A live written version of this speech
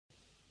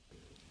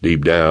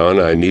Deep down,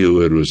 I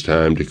knew it was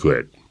time to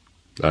quit.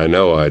 I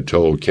know I'd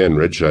told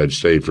Kenrich I'd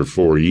stay for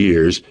 4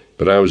 years,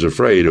 but I was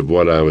afraid of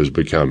what I was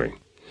becoming.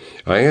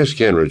 I asked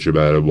Kenrich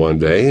about it one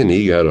day, and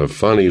he got a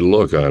funny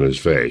look on his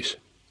face.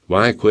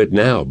 "Why quit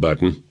now,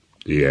 Button?"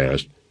 he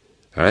asked.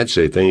 "I'd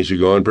say things are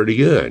going pretty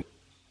good."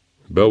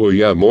 "But we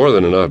got more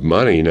than enough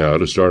money now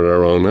to start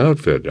our own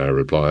outfit," I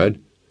replied.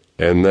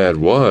 "And that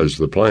was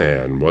the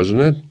plan,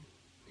 wasn't it?"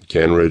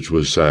 Kenrich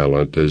was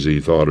silent as he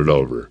thought it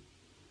over.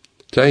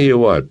 "Tell you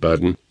what,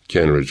 Button,"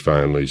 Kenrich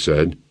finally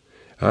said,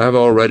 "I've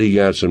already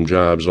got some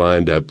jobs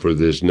lined up for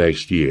this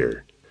next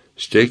year.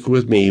 Stick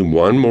with me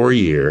 1 more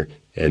year,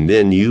 and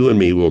then you and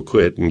me will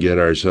quit and get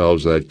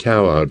ourselves that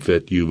cow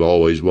outfit you've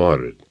always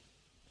wanted."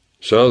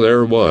 So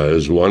there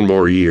was 1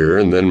 more year,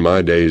 and then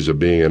my days of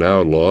being an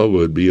outlaw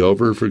would be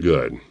over for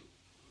good.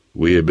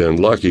 We had been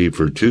lucky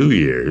for 2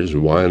 years.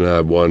 Why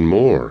not 1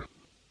 more?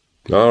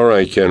 "All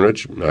right,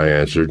 Kenrich," I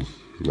answered.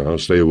 "I'll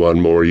stay 1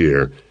 more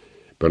year.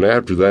 But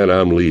after that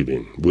I'm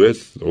leaving,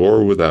 with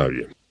or without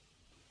you."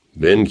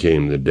 Then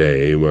came the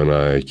day when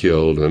I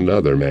killed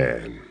another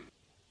man.